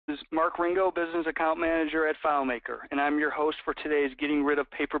This is Mark Ringo, Business Account Manager at FileMaker, and I'm your host for today's Getting Rid of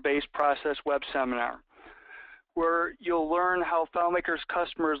Paper-Based Process web seminar, where you'll learn how FileMaker's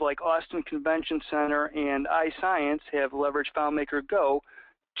customers like Austin Convention Center and iScience have leveraged FileMaker Go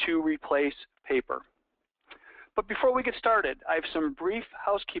to replace paper. But before we get started, I have some brief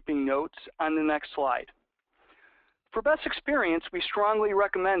housekeeping notes on the next slide. For best experience, we strongly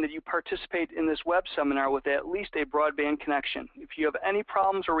recommend that you participate in this web seminar with at least a broadband connection. If you have any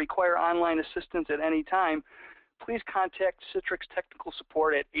problems or require online assistance at any time, please contact Citrix Technical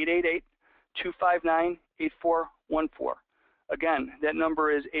Support at 888-259-8414. Again, that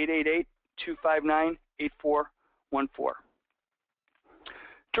number is 888-259-8414.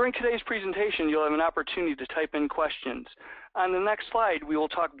 During today's presentation, you'll have an opportunity to type in questions. On the next slide, we will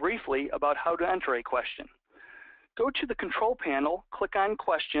talk briefly about how to enter a question. Go to the control panel, click on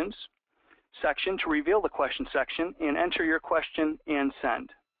Questions section to reveal the question section, and enter your question and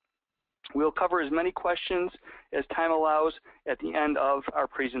send. We'll cover as many questions as time allows at the end of our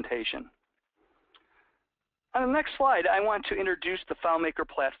presentation. On the next slide, I want to introduce the FileMaker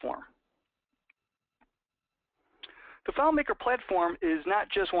Platform. The FileMaker Platform is not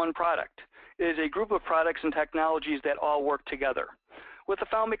just one product. It is a group of products and technologies that all work together. With the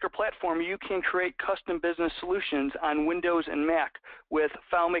FileMaker Platform, you can create custom business solutions on Windows and Mac with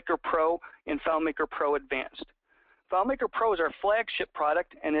FileMaker Pro and FileMaker Pro Advanced. FileMaker Pro is our flagship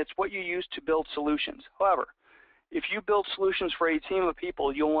product, and it's what you use to build solutions. However, if you build solutions for a team of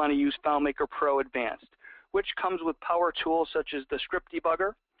people, you'll want to use FileMaker Pro Advanced, which comes with power tools such as the script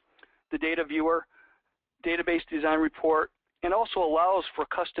debugger, the data viewer, database design report, and also allows for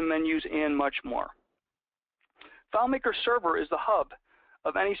custom menus and much more. FileMaker Server is the hub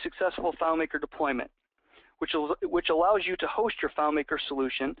of any successful FileMaker deployment, which allows you to host your FileMaker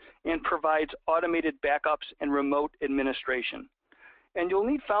solution and provides automated backups and remote administration. And you'll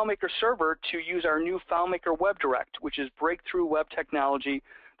need FileMaker Server to use our new FileMaker WebDirect, which is breakthrough web technology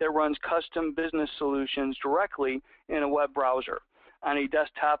that runs custom business solutions directly in a web browser on a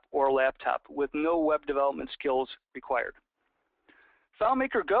desktop or laptop with no web development skills required.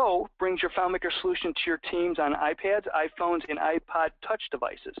 FileMaker Go brings your FileMaker solution to your teams on iPads, iPhones, and iPod Touch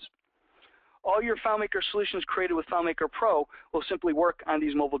devices. All your FileMaker solutions created with FileMaker Pro will simply work on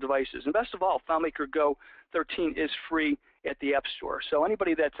these mobile devices. And best of all, FileMaker Go 13 is free at the App Store. So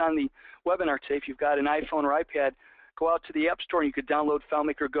anybody that's on the webinar today, if you've got an iPhone or iPad, go out to the App Store and you could download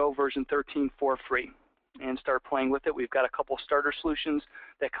FileMaker Go version 13 for free and start playing with it. We've got a couple starter solutions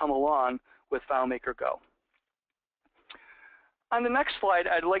that come along with FileMaker Go. On the next slide,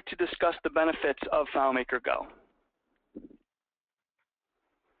 I'd like to discuss the benefits of FileMaker Go.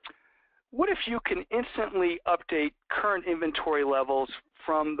 What if you can instantly update current inventory levels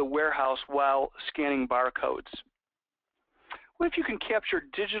from the warehouse while scanning barcodes? What if you can capture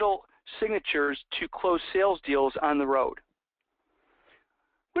digital signatures to close sales deals on the road?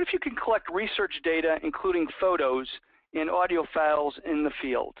 What if you can collect research data, including photos and audio files in the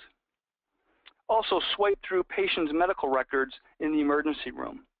field? Also swipe through patients' medical records in the emergency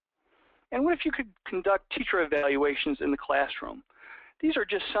room. And what if you could conduct teacher evaluations in the classroom? These are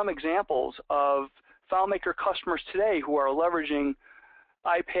just some examples of FileMaker customers today who are leveraging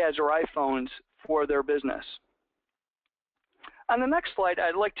iPads or iPhones for their business. On the next slide,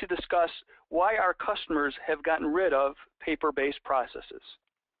 I'd like to discuss why our customers have gotten rid of paper-based processes.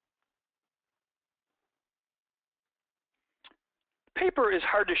 Paper is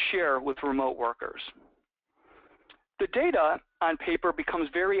hard to share with remote workers. The data on paper becomes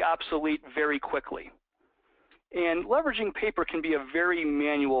very obsolete very quickly. And leveraging paper can be a very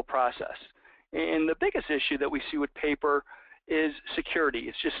manual process. And the biggest issue that we see with paper is security.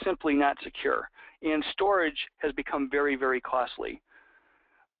 It's just simply not secure. And storage has become very, very costly.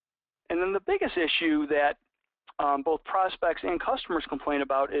 And then the biggest issue that both prospects and customers complain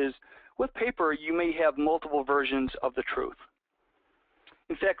about is with paper, you may have multiple versions of the truth.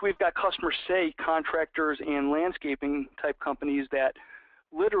 In fact, we've got customers, say contractors and landscaping type companies, that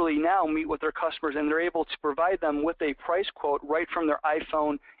literally now meet with their customers and they're able to provide them with a price quote right from their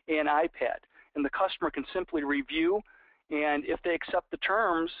iPhone and iPad. And the customer can simply review, and if they accept the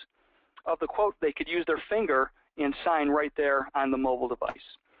terms of the quote, they could use their finger and sign right there on the mobile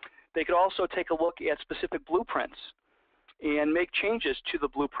device. They could also take a look at specific blueprints and make changes to the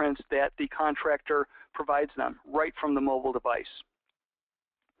blueprints that the contractor provides them right from the mobile device.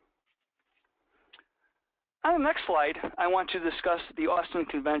 On the next slide, I want to discuss the Austin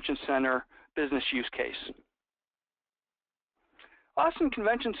Convention Center business use case. Austin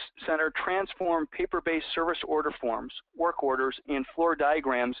Convention Center transformed paper-based service order forms, work orders, and floor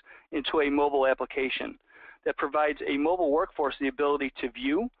diagrams into a mobile application that provides a mobile workforce the ability to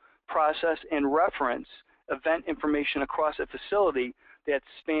view, process, and reference event information across a facility that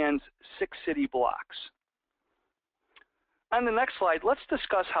spans 6 city blocks. On the next slide, let's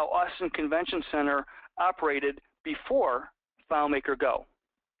discuss how Austin Convention Center operated before FileMaker Go.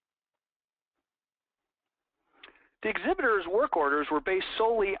 The exhibitors' work orders were based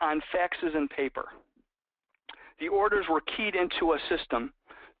solely on faxes and paper. The orders were keyed into a system,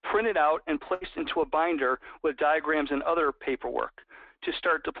 printed out, and placed into a binder with diagrams and other paperwork to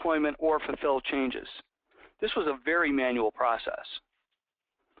start deployment or fulfill changes. This was a very manual process.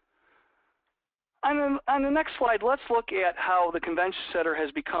 On the next slide, let's look at how the Convention Center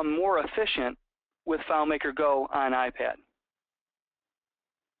has become more efficient with FileMaker Go on iPad.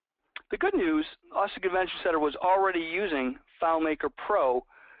 The good news, Austin Convention Center was already using FileMaker Pro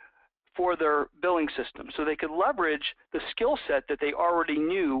for their billing system, so they could leverage the skill set that they already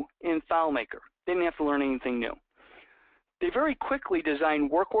knew in FileMaker. They didn't have to learn anything new. They very quickly designed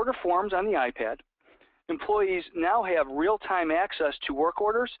work order forms on the iPad. Employees now have real-time access to work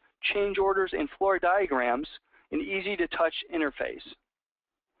orders, change orders, and floor diagrams, an easy-to-touch interface.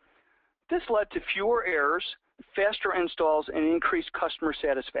 This led to fewer errors, faster installs, and increased customer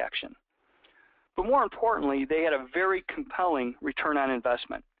satisfaction. But more importantly, they had a very compelling return on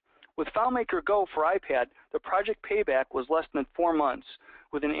investment. With FileMaker Go for iPad, the project payback was less than 4 months,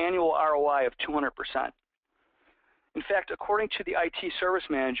 with an annual ROI of 200%. In fact, according to the IT service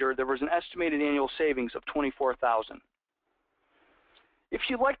manager, there was an estimated annual savings of $24,000. If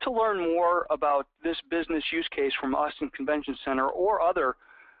you'd like to learn more about this business use case from Austin Convention Center or other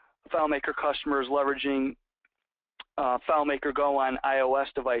FileMaker customers leveraging FileMaker Go on iOS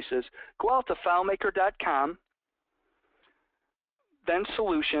devices, go out to FileMaker.com, then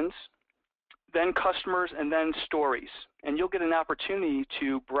Solutions, then Customers, and then Stories. And you'll get an opportunity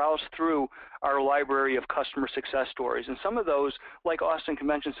to browse through our library of customer success stories. And some of those, like Austin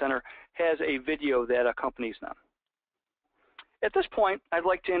Convention Center, has a video that accompanies them. At this point, I'd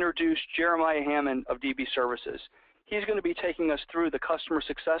like to introduce Jeremiah Hammond of DB Services. He's going to be taking us through the customer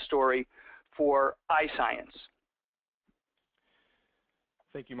success story for iScience.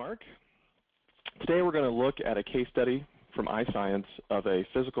 Thank you, Mark. Today we're going to look at a case study from iScience of a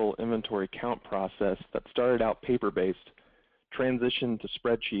physical inventory count process that started out paper-based, transitioned to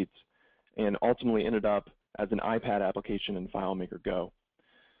spreadsheets, and ultimately ended up as an iPad application in FileMaker Go.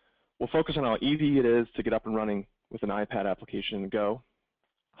 We'll focus on how easy it is to get up and running with an iPad application in Go,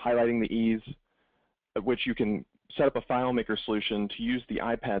 highlighting the ease at which you can set up a FileMaker solution to use the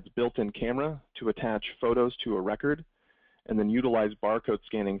iPad's built-in camera to attach photos to a record, and then utilize barcode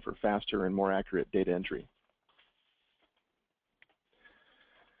scanning for faster and more accurate data entry.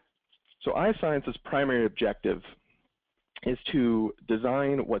 So iScience's primary objective is to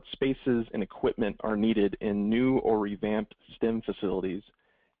design what spaces and equipment are needed in new or revamped STEM facilities,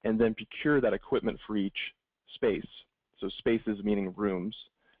 and then procure that equipment for each space. So spaces meaning rooms,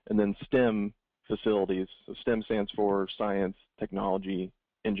 and then STEM facilities. So STEM stands for science, technology,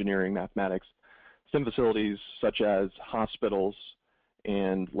 engineering, mathematics. STEM facilities such as hospitals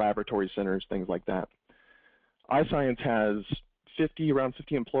and laboratory centers, things like that. iScience has around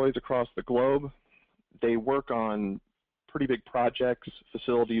 50 employees across the globe. They work on pretty big projects,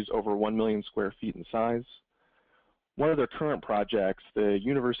 facilities over 1 million square feet in size. One of their current projects, the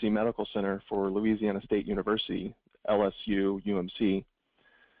University Medical Center for Louisiana State University, LSU, UMC,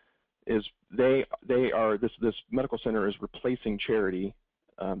 is this medical center is replacing Charity,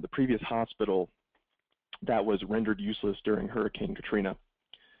 the previous hospital that was rendered useless during Hurricane Katrina.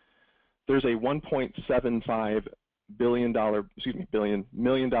 There's a $1.75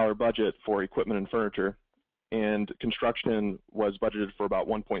 million budget for equipment and furniture, and construction was budgeted for about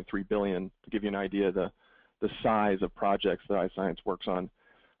 $1.3 billion, to give you an idea of the size of projects that iScience works on.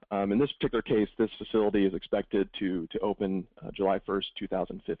 In this particular case, this facility is expected to open July 1st,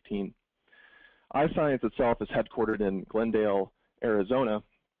 2015. iScience itself is headquartered in Glendale, Arizona,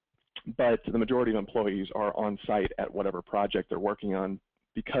 but the majority of employees are on site at whatever project they're working on.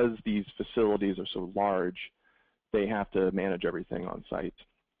 Because these facilities are so large, they have to manage everything on site.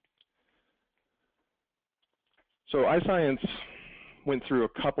 So iScience went through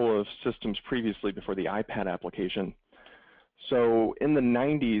a couple of systems previously before the iPad application. So in the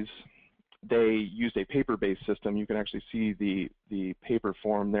 90s, they used a paper-based system. You can actually see the paper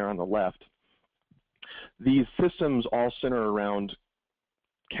form there on the left. These systems all center around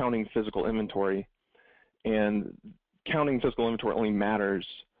counting physical inventory, and counting physical inventory only matters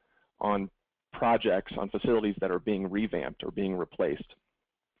on projects, on facilities that are being revamped or being replaced.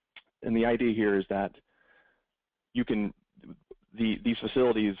 And the idea here is that you can, these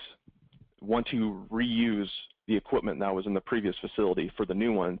facilities want to reuse the equipment that was in the previous facility for the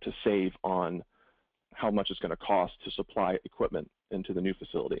new one to save on how much it's going to cost to supply equipment into the new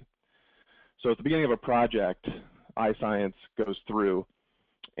facility. So at the beginning of a project, iScience goes through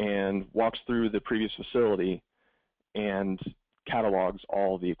and walks through the previous facility and catalogs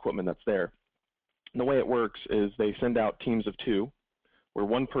all the equipment that's there. And the way it works is they send out teams of 2, where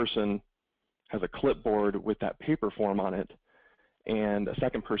one person has a clipboard with that paper form on it, and a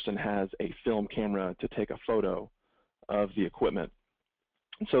second person has a film camera to take a photo of the equipment.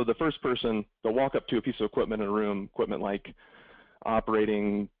 And so the first person, they'll walk up to a piece of equipment in a room, equipment like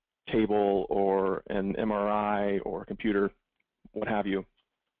operating table or an MRI or a computer, what have you.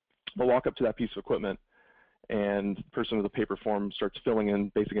 They'll walk up to that piece of equipment, and the person with the paper form starts filling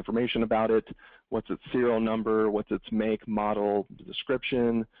in basic information about it. What's its serial number, what's its make, model,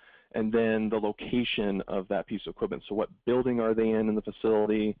 description, and then the location of that piece of equipment. So what building are they in the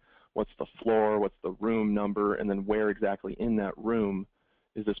facility, what's the floor, what's the room number, and then where exactly in that room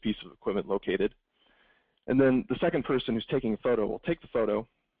is this piece of equipment located. And then the second person who's taking a photo will take the photo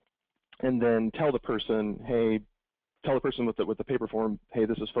and then tell the person, hey, tell the person with the paper form, hey,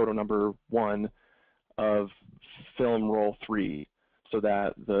 this is photo number 1 of film roll 3, so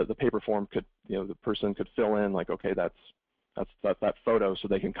that the paper form could, the person could fill in like, okay, that's that photo, so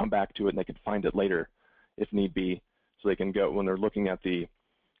they can come back to it and they can find it later if need be. So they can go, when they're looking at the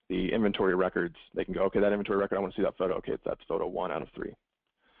inventory records, they can go, okay, that inventory record, I want to see that photo. Okay, that's photo 1 out of 3.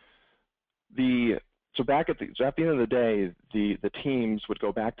 So at the end of the day, the teams would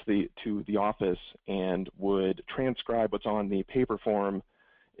go back to the office and would transcribe what's on the paper form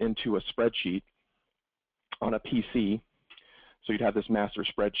into a spreadsheet on a PC. So you'd have this master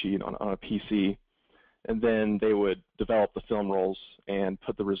spreadsheet on a PC, and then they would develop the film rolls and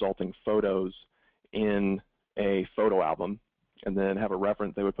put the resulting photos in a photo album, and then have a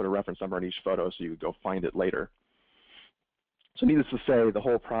reference. They would put a reference number on each photo so you could go find it later. So needless to say, the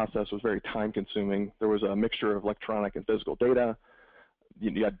whole process was very time-consuming. There was a mixture of electronic and physical data.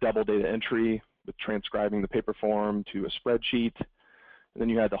 You had double data entry with transcribing the paper form to a spreadsheet, and then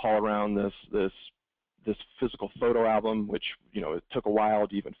you had to haul around this physical photo album, which it took a while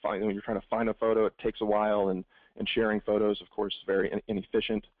to even find. When you're trying to find a photo, it takes a while, and sharing photos, of course, is very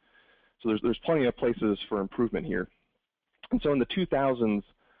inefficient. So there's plenty of places for improvement here. And so in the 2000s,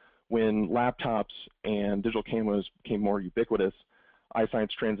 when laptops and digital cameras became more ubiquitous, iScience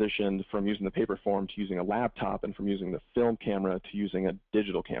transitioned from using the paper form to using a laptop, and from using the film camera to using a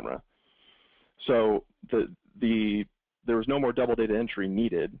digital camera. So there was no more double data entry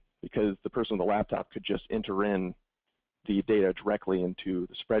needed, because the person with the laptop could just enter in the data directly into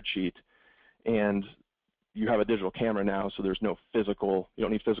the spreadsheet. And you have a digital camera now, so there's no physical, you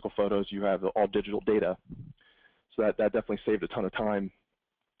don't need physical photos, you have all digital data. So that definitely saved a ton of time.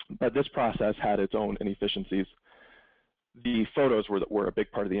 But this process had its own inefficiencies. The photos were a big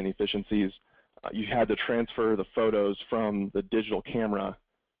part of the inefficiencies. You had to transfer the photos from the digital camera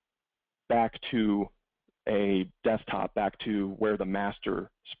back to a desktop, back to where the master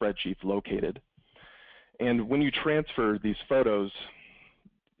spreadsheet's located. And when you transfer these photos,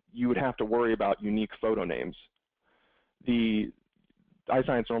 you would have to worry about unique photo names. The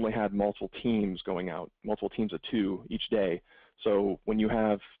iScience normally had multiple teams going out, multiple teams of 2 each day. So when you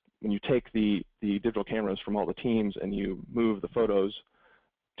take the digital cameras from all the teams and you move the photos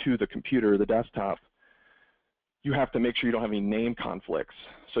to the computer, the desktop, you have to make sure you don't have any name conflicts.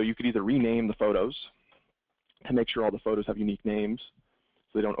 So you could either rename the photos to make sure all the photos have unique names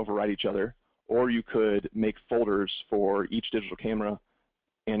so they don't overwrite each other, or you could make folders for each digital camera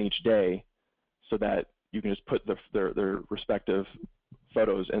and each day so that you can just put their respective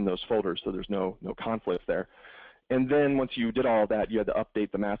photos in those folders, so there's no conflict there. And then once you did all of that, you had to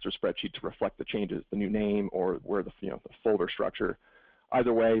update the master spreadsheet to reflect the changes, the new name or where the folder structure.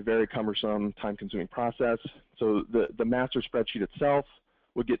 Either way, very cumbersome, time-consuming process. So the master spreadsheet itself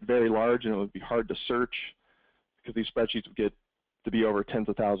would get very large, and it would be hard to search because these spreadsheets would get to be over tens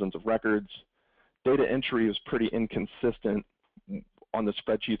of thousands of records. Data entry is pretty inconsistent on the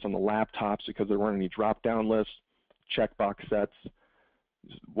spreadsheets on the laptops because there weren't any drop-down lists, checkbox sets,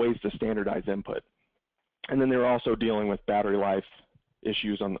 ways to standardize input. And then they're also dealing with battery life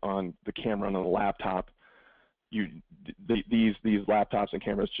issues on the camera and on the laptop. These laptops and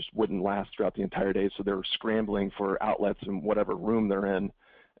cameras just wouldn't last throughout the entire day, so they're scrambling for outlets in whatever room they're in,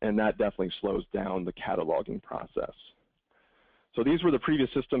 and that definitely slows down the cataloging process. So these were the previous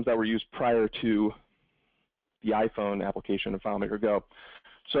systems that were used prior to the iPhone application of FileMaker Go.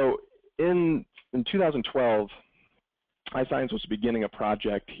 So in 2012, iScience was beginning a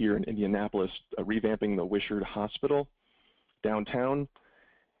project here in Indianapolis, revamping the Wishart Hospital downtown.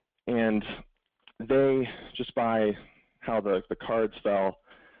 And they, just by how the cards fell,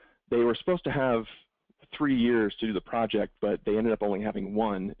 they were supposed to have 3 years to do the project, but they ended up only having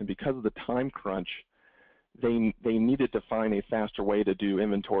 1. And because of the time crunch, they needed to find a faster way to do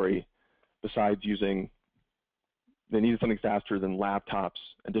inventory besides using, they needed something faster than laptops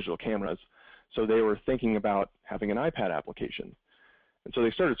and digital cameras. So they were thinking about having an iPad application. And so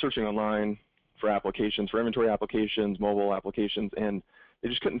they started searching online for applications, for inventory applications, mobile applications, and they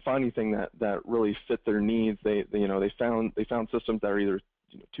just couldn't find anything that really fit their needs. They found systems that are either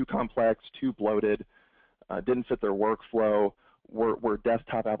too complex, too bloated, didn't fit their workflow, were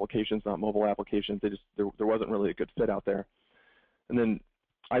desktop applications, not mobile applications. There wasn't really a good fit out there. And then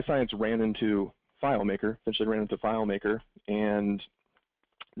iScience ran into FileMaker, eventually ran into FileMaker, and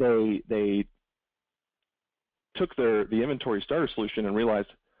they took the inventory starter solution and realized,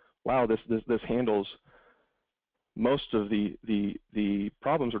 wow, this handles most of the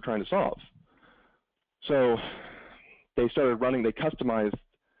problems we're trying to solve. So they started running, they customized,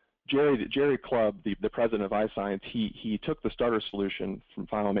 Jerry Clubb, the president of iScience, he took the starter solution from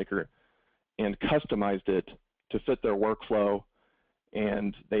FileMaker and customized it to fit their workflow,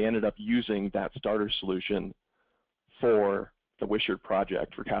 and they ended up using that starter solution for the Wishart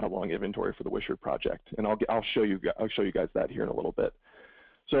project, for cataloging inventory for the Wishart project. And I'll show you guys that here in a little bit.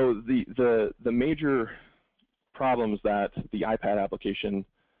 So the major problems that the iPad application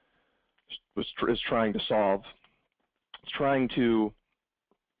is trying to solve,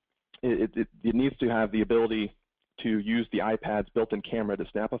 it needs to have the ability to use the iPad's built-in camera to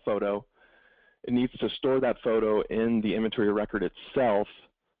snap a photo. It needs to store that photo in the inventory record itself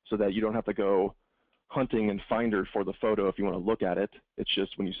so that you don't have to go hunting and finder for the photo if you want to look at it. It's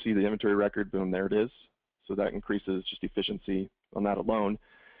just when you see the inventory record, boom, there it is. So that increases just efficiency on that alone.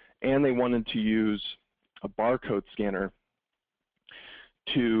 And they wanted to use a barcode scanner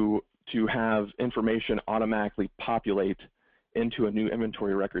to have information automatically populate into a new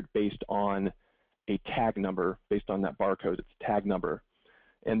inventory record based on a tag number, based on that barcode, its tag number.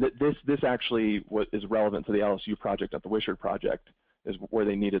 And this actually is relevant to the LSU project, at the Wishart project, is where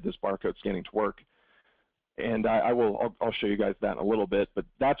they needed this barcode scanning to work. And I'll show you guys that in a little bit, but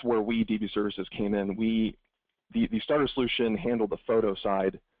that's where we, DB Services, came in. The starter solution handled the photo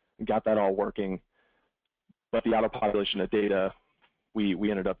side and got that all working, but the auto-population of data we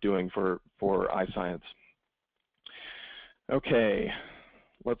ended up doing for iScience. Okay,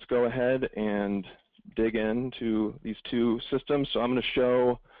 let's go ahead and dig into these two systems. So I'm going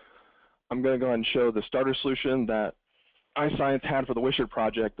to go ahead and show the starter solution that iScience had for the Wishart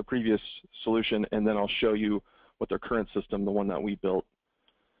project, the previous solution, and then I'll show you what their current system, the one that we built,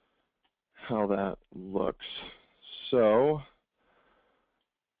 how that looks. So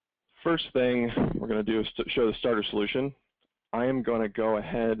first thing we're going to do is to show the starter solution. I am going to go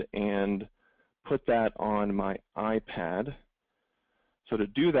ahead and put that on my iPad. So to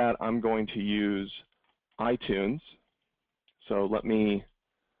do that, I'm going to use iTunes. So let me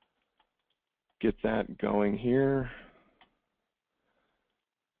get that going here.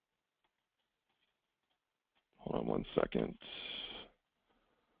 Hold on one second.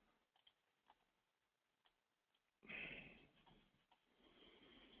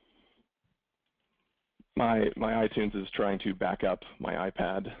 My iTunes is trying to back up my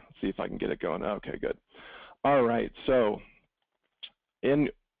iPad. Let's see if I can get it going. Okay, good. All right, so in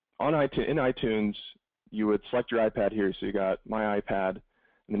iTunes, you would select your iPad here. So you got My iPad, and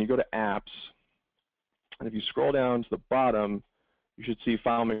then you go to Apps. And if you scroll down to the bottom, you should see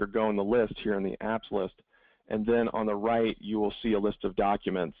FileMaker Go in the list here in the Apps list. And then on the right, you will see a list of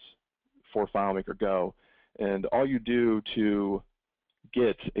documents for FileMaker Go. And all you do to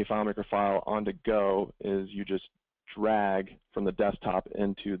get a FileMaker file onto Go is you just drag from the desktop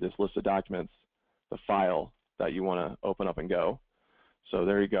into this list of documents the file that you want to open up in Go. So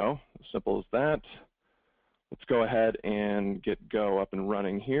there you go, as simple as that. Let's go ahead and get Go up and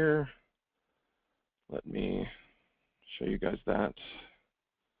running here. Let me show you guys that.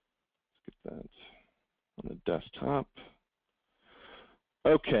 Let's get that on the desktop.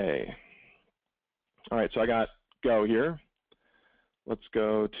 Okay. All right, so I got Go here. Let's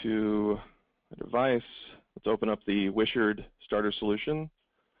go to a device. Let's open up the Wishart starter solution.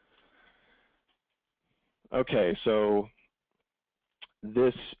 Okay, so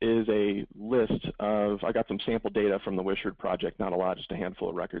this is a list of, I got some sample data from the Wishart project, not a lot, just a handful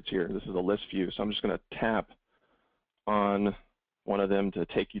of records here. This is a list view, so I'm just going to tap on one of them to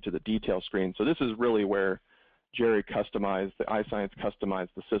take you to the detail screen. So this is really where Jerry customized, the iScience customized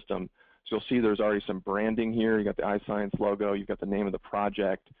the system. So you'll see there's already some branding here. You got the iScience logo, you've got the name of the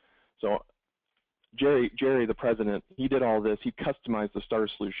project. So Jerry, the president, he did all this. He customized the starter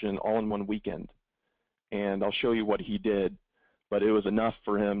solution all in one weekend. and I'll show you what he did, but it was enough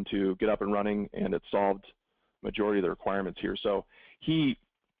for him to get up and running, and it solved majority of the requirements here. So he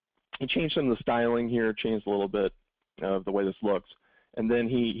changed some of the styling here, changed a little bit of the way this looks, and then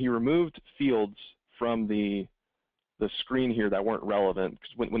he removed fields from the screen here that weren't relevant,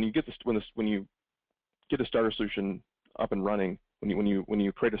 because when you get a starter solution up and running, when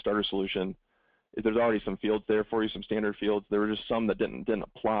you create a starter solution, there's already some fields there for you, some standard fields. There were just some that didn't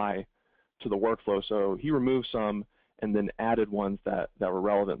apply to the workflow, so he removed some and then added ones that were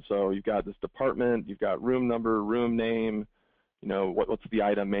relevant. So you've got this department, you've got room number, room name, you know, what's the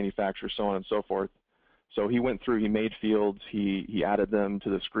item, manufacturer, so on and so forth. So he went through, he made fields, he added them to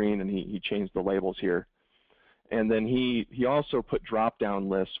the screen, and he changed the labels here. And then he also put drop-down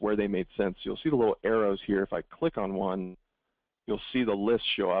lists where they made sense. You'll see the little arrows here. If I click on one, you'll see the list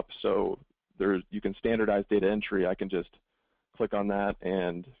show up. So you can standardize data entry. I can just click on that,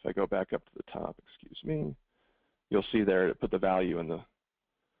 and if I go back up to the top, excuse me, you'll see there it put the value in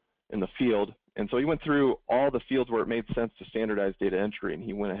the field. And so he went through all the fields where it made sense to standardize data entry, and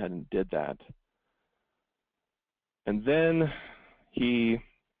he went ahead and did that. And then he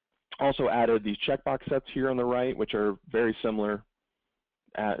also added these checkbox sets here on the right, which are very similar.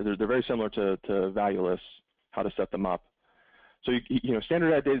 They're very similar to value lists, how to set them up. So you know,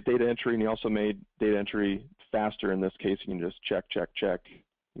 standardized data entry, and he also made data entry faster. In this case, you can just check, check, check.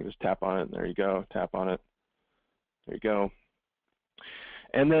 You can just tap on it, and there you go. Tap on it. There you go.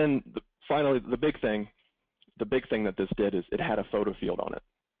 And then finally, the big thing that this did is it had a photo field on it.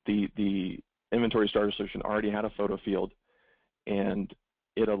 The inventory starter solution already had a photo field, and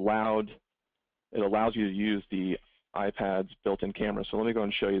it allows you to use the iPad's built-in camera. So let me go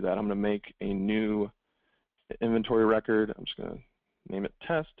and show you that. I'm going to make a new inventory record. I'm just going to name it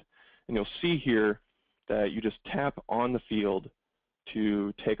test, and you'll see here that you just tap on the field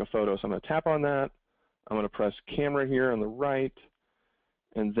to take a photo. So I'm going to tap on that. I'm going to press camera here on the right,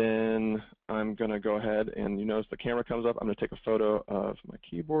 and then I'm going to go ahead, and you notice the camera comes up. I'm going to take a photo of my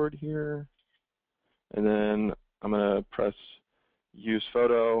keyboard here, and then I'm going to press use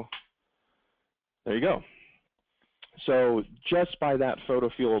photo. There you go. So just by that photo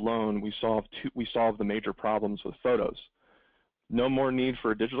field alone, we solved the major problems with photos. No more need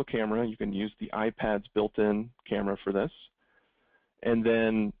for a digital camera. You can use the iPad's built-in camera for this. And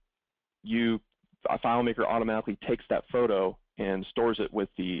then FileMaker automatically takes that photo and stores it with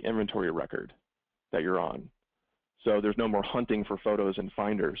the inventory record that you're on. So there's no more hunting for photos in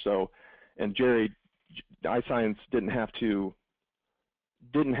Finder. So, and Jerry, iScience didn't have to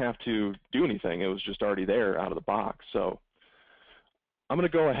do anything. It was just already there out of the box. So I'm going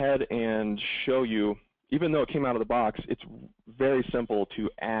to go ahead and show you, even though it came out of the box, it's very simple to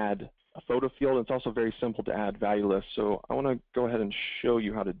add a photo field. It's also very simple to add value lists. So I want to go ahead and show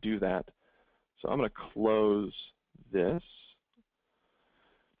you how to do that. So I'm going to close this.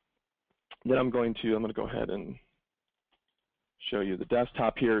 Then I'm going to go ahead and show you the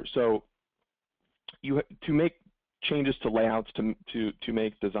desktop here. So to make changes to layouts, to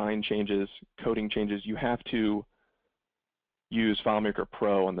make design changes, coding changes, you have to use FileMaker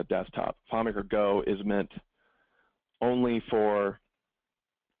Pro on the desktop. FileMaker Go is meant only for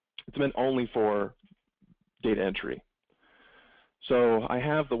data entry. So I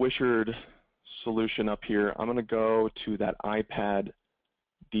have the Wishard solution up here. I'm going to go to that iPad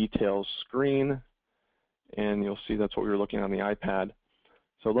details screen, and you'll see that's what we were looking at on the iPad.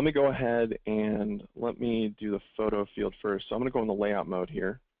 So let me go ahead and let me do the photo field first. So I'm going to go in the layout mode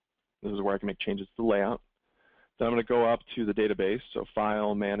here. This is where I can make changes to the layout. Then I'm going to go up to the database, so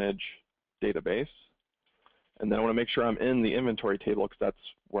File, Manage, Database. And then I want to make sure I'm in the inventory table because that's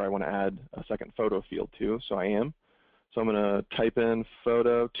where I want to add a second photo field to, so I am. So I'm going to type in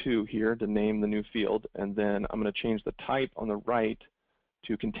photo 2 here to name the new field, and then I'm going to change the type on the right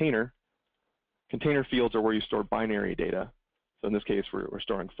to container. Container fields are where you store binary data. So in this case, we're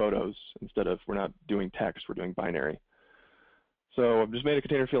storing photos instead of, we're not doing text, we're doing binary. So I've just made a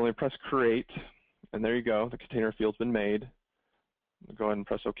container field, and I press create, and there you go, the container field's been made. I'll go ahead and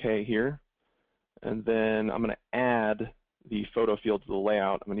press OK here. And then I'm going to add the photo field to the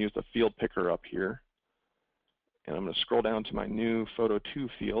layout. I'm going to use the field picker up here. And I'm going to scroll down to my new photo 2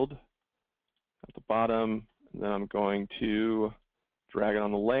 field at the bottom. And then I'm going to drag it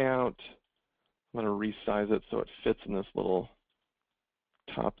on the layout. I'm going to resize it so it fits in this little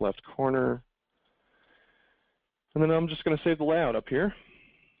top left corner. And then I'm just going to save the layout up here.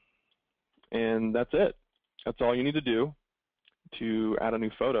 And that's it. That's all you need to do to add a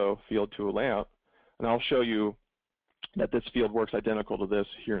new photo field to a layout. And I'll show you that this field works identical to this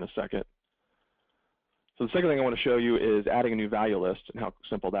here in a second. So the second thing I want to show you is adding a new value list and how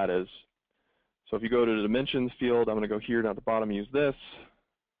simple that is. So if you go to the dimensions field, I'm going to go here down at the bottom, use this.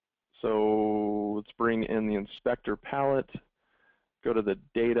 So let's bring in the inspector palette, go to the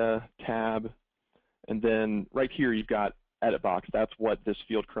data tab, and then right here you've got edit box. That's what this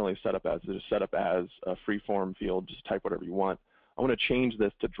field currently is set up as. It is set up as a free form field. Just type whatever you want. I want to change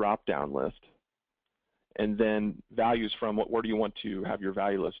this to drop down list. And then values from where do you want to have your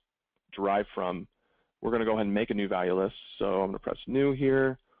value list derived from? We're going to go ahead and make a new value list. So I'm going to press new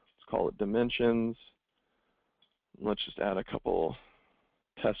here. Let's call it dimensions. Let's just add a couple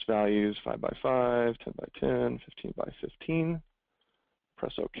test values, 5 by 5, 10 by 10, 15 by 15.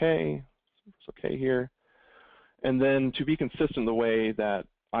 Press OK. Press OK here. And then to be consistent the way that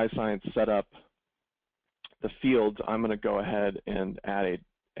iScience set up the fields, I'm going to go ahead and add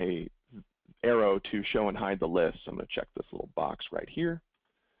a arrow to show and hide the list. So I'm going to check this little box right here.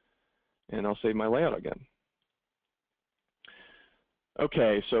 And I'll save my layout again.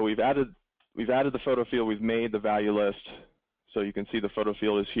 Okay, so we've added the photo field, we've made the value list. So you can see the photo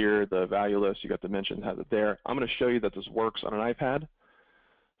field is here, the value list, you got dimensions, has it there. I'm going to show you that this works on an iPad.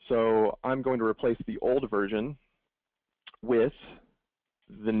 So I'm going to replace the old version with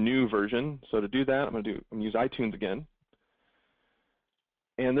the new version. So to do that, I'm going to use iTunes again.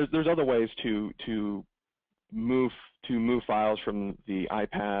 And there's other ways to move files from the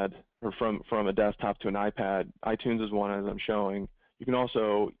iPad or from a desktop to an iPad. iTunes is one, as I'm showing. You can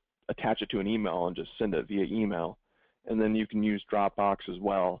also attach it to an email and just send it via email. And then you can use Dropbox as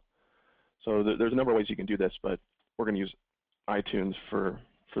well. So there's a number of ways you can do this, but we're going to use iTunes for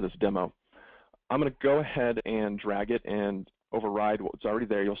this demo. I'm going to go ahead and drag it and override what's already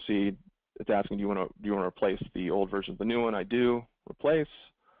there. You'll see it's asking, do you want to replace the old version with the new one? I do. Replace.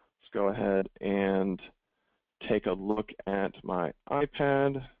 Let's go ahead and take a look at my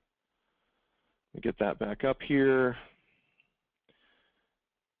iPad. Let me get that back up here.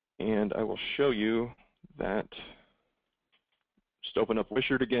 And I will show you that. Just open up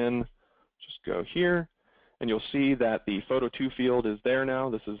Wishart again. Just go here. And you'll see that the Photo 2 field is there now.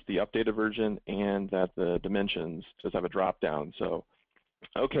 This is the updated version, and that the dimensions does have a drop down. So,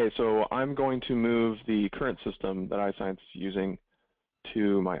 okay, so I'm going to move the current system that iScience is using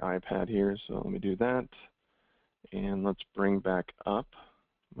to my iPad here. So let me do that. And let's bring back up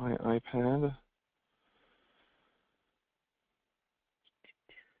my iPad.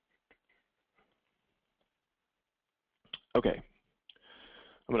 Okay,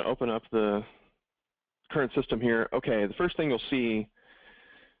 I'm going to open up the current system here. Okay, the first thing you'll see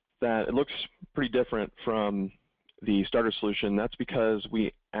that it looks pretty different from the starter solution. That's because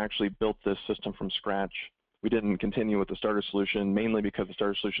we actually built this system from scratch. We didn't continue with the starter solution, mainly because the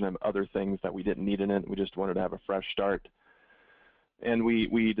starter solution had other things that we didn't need in it. We just wanted to have a fresh start. And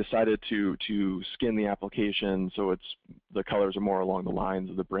we decided to skin the application so the colors are more along the lines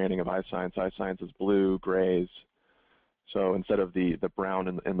of the branding of iScience. iScience is blue, grays. So instead of the brown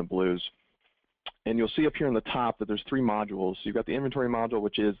and the blues. And you'll see up here on the top that there's 3 modules. So you've got the inventory module,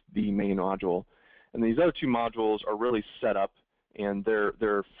 which is the main module. And these other 2 modules are really set up, and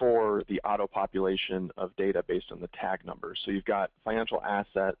they're for the auto-population of data based on the tag numbers. So you've got financial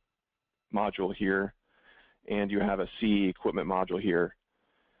asset module here, and you have a CE equipment module here.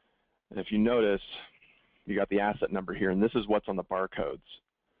 And if you notice, you got the asset number here, and this is what's on the barcodes.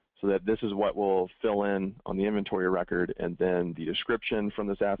 So that this is what will fill in on the inventory record, and then the description from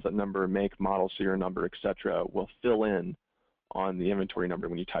this asset number, make, model, serial number, etc., will fill in on the inventory number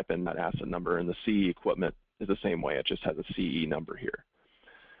when you type in that asset number. And the CE equipment is the same way. It just has a CE number here.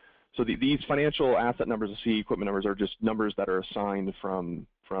 So these financial asset numbers, the CE equipment numbers, are just numbers that are assigned from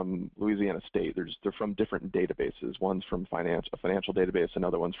Louisiana State. They're from different databases. One's from a financial database,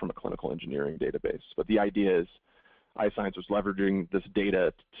 another one's from a clinical engineering database. But the idea is iScience was leveraging this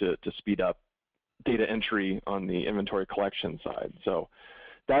data to speed up data entry on the inventory collection side. So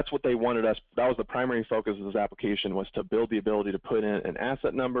that's what they wanted us. That was the primary focus of this application, was to build the ability to put in an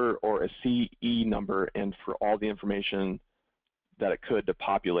asset number or a CE number, and for all the information that it could to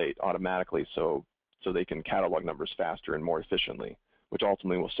populate automatically, so they can catalog numbers faster and more efficiently, which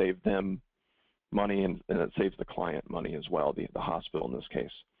ultimately will save them money, and it saves the client money as well, the hospital in this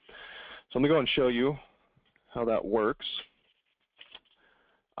case. So I'm going to go and show you how that works.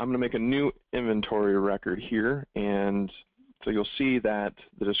 I'm going to make a new inventory record here, and so you'll see that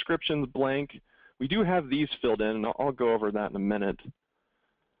the description's blank. We do have these filled in, and I'll go over that in a minute.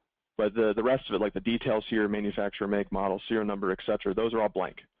 But the rest of it, like the details here, manufacturer, make, model, serial number, etc., those are all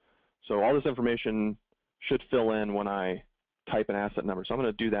blank. So all this information should fill in when I type an asset number. So I'm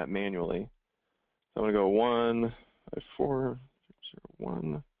going to do that manually. So I'm going to go 1, 5, 4, 0,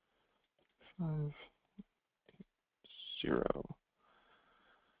 1, 5, 0.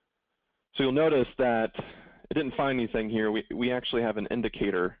 So you'll notice that it didn't find anything here. We actually have an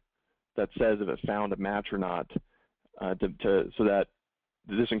indicator that says if it found a match or not, so that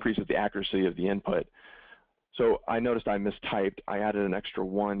this increases the accuracy of the input. So I noticed I mistyped. I added an extra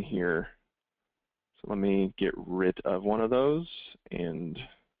 1 here. So let me get rid of one of those, and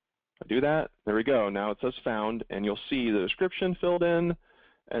if I do that, there we go. Now it says found, and you'll see the description filled in,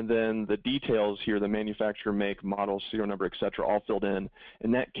 and then the details here, the manufacturer, make, model, serial number, et cetera, all filled in.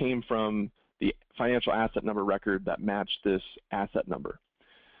 And that came from the financial asset number record that matched this asset number.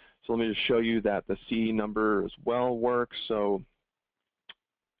 So let me just show you that the CE number as well works. So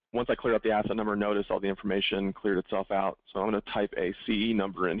once I clear up the asset number, notice all the information cleared itself out. So I'm going to type a CE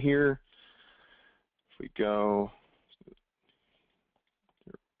number in here. If we go,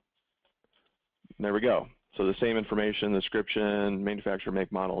 there we go. So the same information, description, manufacturer,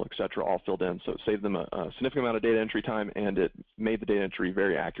 make, model, et cetera, all filled in. So it saved them a significant amount of data entry time, and it made the data entry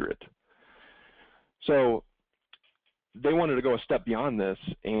very accurate. So they wanted to go a step beyond this,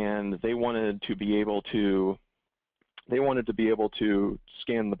 and they wanted to be able to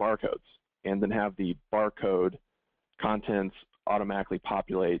scan the barcodes and then have the barcode contents automatically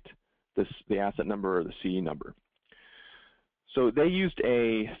populate the asset number or the CE number. So they used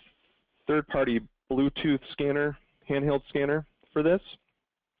a third-party Bluetooth scanner, handheld scanner for this,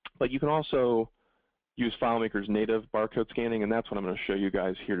 but you can also use FileMaker's native barcode scanning, and that's what I'm going to show you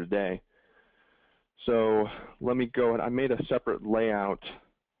guys here today. So let me go, and I made a separate layout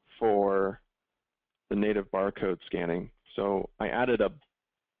for the native barcode scanning. So I added a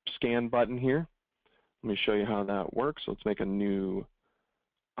scan button here. Let me show you how that works. Let's make a new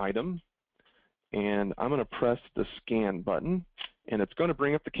item, and I'm going to press the scan button, and it's going to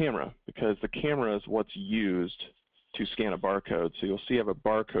bring up the camera because the camera is what's used to scan a barcode. So you'll see I have a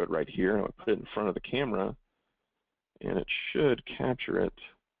barcode right here, and I'll put it in front of the camera, and it should capture it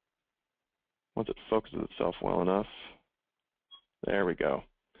once it focuses itself well enough. There we go.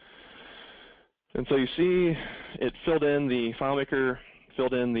 And so you see it filled in, the FileMaker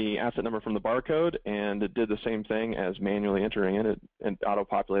filled in the asset number from the barcode, and it did the same thing as manually entering it, and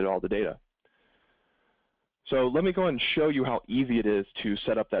auto-populated all the data. So let me go ahead and show you how easy it is to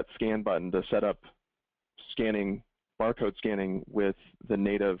set up that scan button, to set up scanning, barcode scanning with the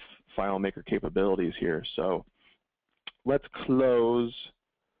native FileMaker capabilities here. So let's close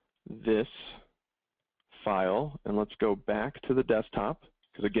this file, and let's go back to the desktop,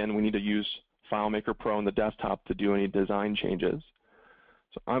 because again, we need to use FileMaker Pro on the desktop to do any design changes.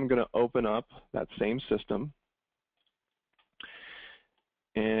 So I'm going to open up that same system,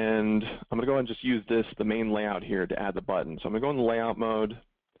 and I'm going to go ahead and just use the main layout here to add the button. So I'm going to go in the layout mode,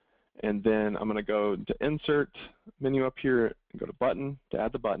 and then I'm going to go to Insert menu up here and go to Button to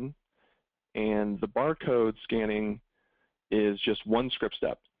add the button. And the barcode scanning is just one script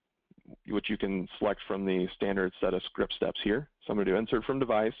step, which you can select from the standard set of script steps here. So I'm going to do Insert from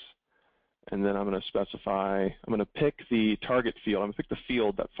Device, and then I'm going to specify, I'm going to pick the target field. I'm going to pick the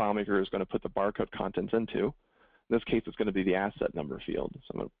field that FileMaker is going to put the barcode contents into. In this case, it's going to be the asset number field. So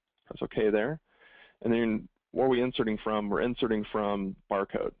I'm going to press OK there. And then where are we inserting from? We're inserting from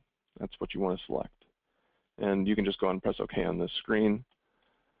barcode. That's what you want to select. And you can just go ahead and press OK on this screen.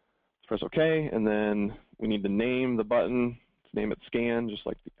 Press OK, and then we need to name the button. Let's name it Scan, just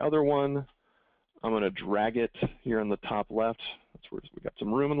like the other one. I'm going to drag it here on the top left. That's where we got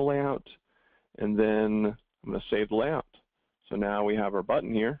some room in the layout. And then I'm going to save the layout. So now we have our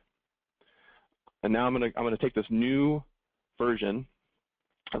button here. And now I'm going to take this new version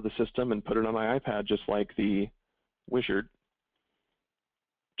of the system and put it on my iPad, just like the wizard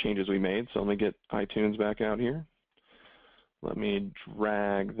changes we made. So let me get iTunes back out here. Let me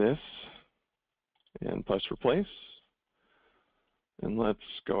drag this and press replace. And let's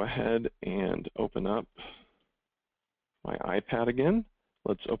go ahead and open up my iPad again.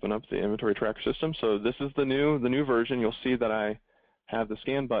 Let's open up the inventory tracker system. So this is the new version. You'll see that I have the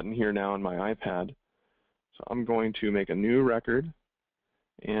scan button here now on my iPad. So I'm going to make a new record,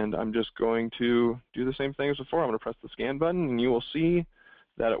 and I'm just going to do the same thing as before. I'm going to press the scan button, and you will see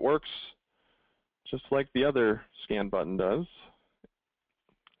that it works just like the other scan button does.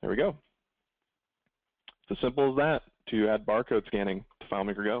 There we go. It's as simple as that to add barcode scanning to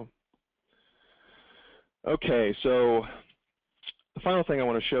FileMaker Go. Okay, so the final thing I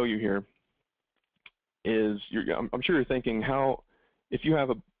want to show you here is, I'm sure you're thinking, how, if you have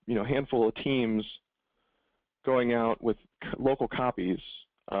a handful of teams going out with local copies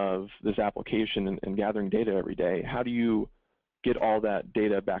of this application and gathering data every day, how do you get all that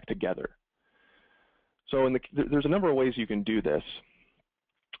data back together? So there's a number of ways you can do this.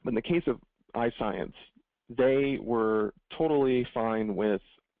 But in the case of iScience, they were totally fine with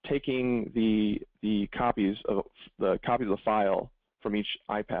taking the copies of the file from each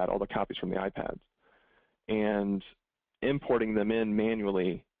iPad, all the copies from the iPads, and importing them in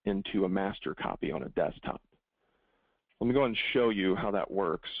manually into a master copy on a desktop. Let me go ahead and show you how that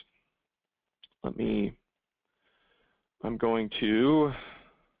works. I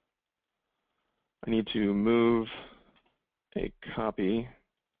need to move a copy.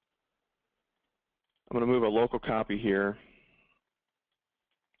 I'm going to move a local copy here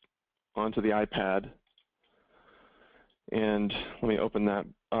onto the iPad. And let me open that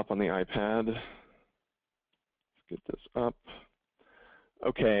up on the iPad. Let's get this up.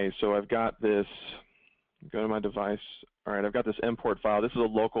 Okay, so I've got this, go to my device. All right, I've got this import file. This is a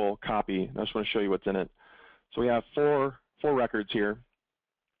local copy. I just want to show you what's in it. So we have four records here,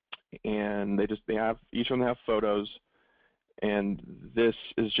 and each of them have photos, and this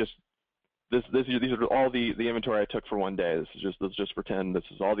is just these are all the inventory I took for one day. Let's just pretend this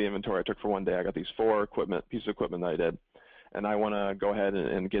is all the inventory I took for one day. I got these four pieces of equipment that I did, and I want to go ahead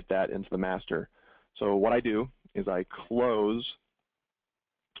and get that into the master. So what I do is I close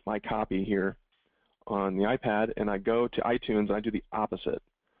my copy here on the iPad, and I go to iTunes, and I do the opposite.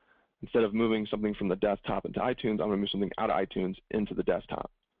 Instead of moving something from the desktop into iTunes, I'm going to move something out of iTunes into the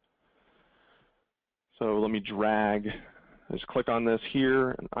desktop. So let me drag, just click on this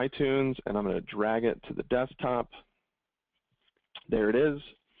here in iTunes, and I'm going to drag it to the desktop. There it is.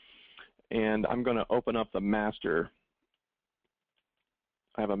 And I'm going to open up the master.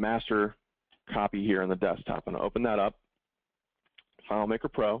 I have a master copy here on the desktop. I'm going to open that up,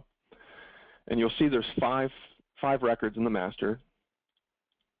 FileMaker Pro, and you'll see there's five records in the master.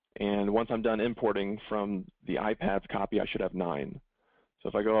 And once I'm done importing from the iPad's copy, I should have 9. So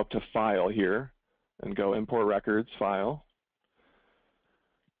if I go up to File here and go Import Records, File,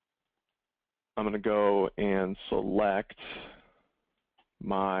 I'm going to go and select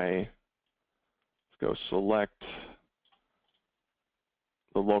select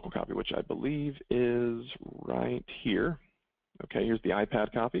the local copy, which I believe is right here. Okay, here's the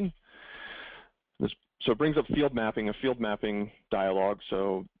iPad copy. So it brings up field mapping, a field mapping dialog,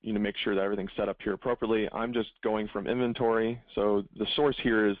 so you need to make sure that everything's set up here appropriately. I'm just going from inventory, so the source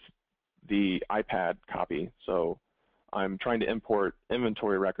here is the iPad copy, so I'm trying to import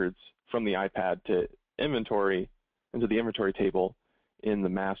inventory records from the iPad to inventory, into the inventory table in the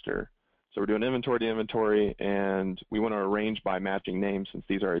master. So we're doing inventory to inventory, and we want to arrange by matching names since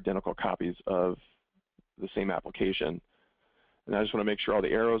these are identical copies of the same application. And I just want to make sure all the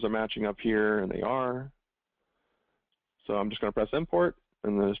arrows are matching up here, and they are. So I'm just going to press import,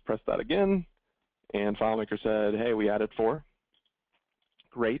 and then just press that again. And FileMaker said, hey, we added 4.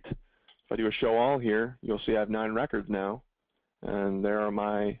 Great. If I do a show all here, you'll see I have 9 records now. And there are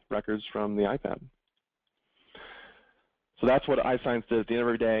my records from the iPad. So that's what iScience did at the end of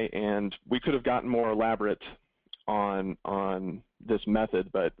every day. And we could have gotten more elaborate on this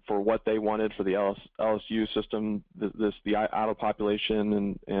method, but for what they wanted for the LSU system, the auto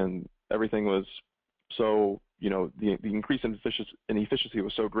population and everything was so, the increase in efficiency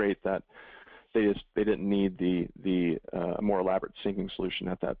was so great that they didn't need the more elaborate syncing solution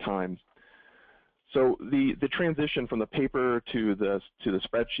at that time. So the transition from the paper to the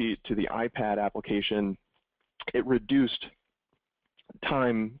spreadsheet to the iPad application, it reduced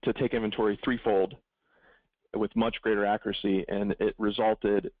time to take inventory threefold with much greater accuracy, and it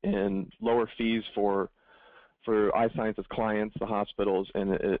resulted in lower fees for iScience's clients, the hospitals,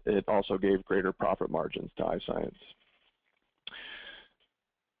 and it also gave greater profit margins to iScience.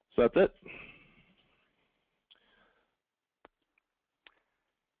 So that's it.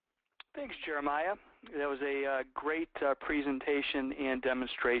 Thanks, Jeremiah. That was a great presentation and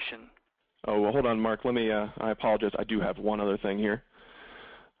demonstration. Oh, well, hold on, Mark. Let me, I apologize. I do have one other thing here.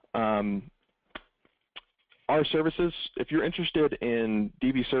 Our services, if you're interested in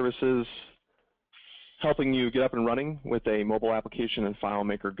DB services helping you get up and running with a mobile application in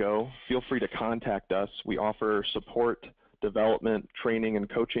FileMaker Go, feel free to contact us. We offer support, development, training, and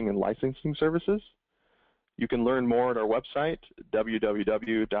coaching and licensing services. You can learn more at our website,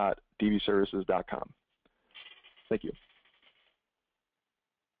 www.dbservices.com. Thank you.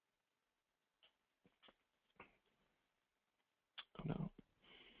 Oh, no.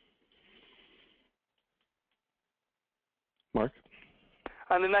 Mark?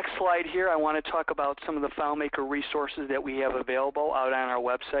 On the next slide here, I want to talk about some of the FileMaker resources that we have available out on our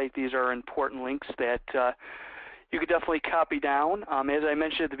website. These are important links that you could definitely copy down. As I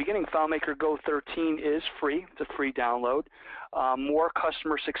mentioned at the beginning, FileMaker Go 13 is free. It's a free download. More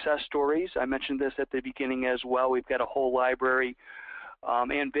customer success stories. I mentioned this at the beginning as well. We've got a whole library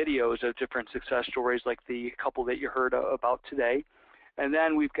and videos of different success stories like the couple that you heard about today. And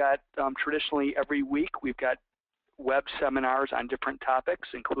then we've got traditionally every week we've got web seminars on different topics,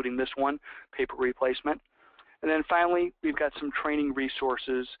 including this one, paper replacement. And then finally, we've got some training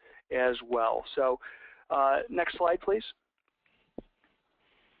resources as well. So next slide, please.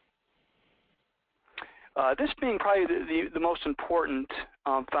 This being probably the most important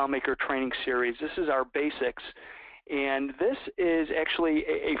FileMaker training series. This is our basics, and this is actually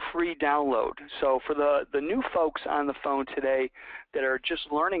a free download. So for the new folks on the phone today that are just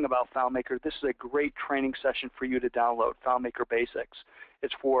learning about FileMaker, this is a great training session for you to download, FileMaker Basics.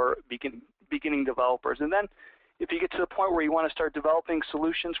 It's for beginning developers. And then if you get to the point where you want to start developing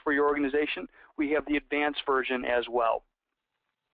solutions for your organization, we have the advanced version as well.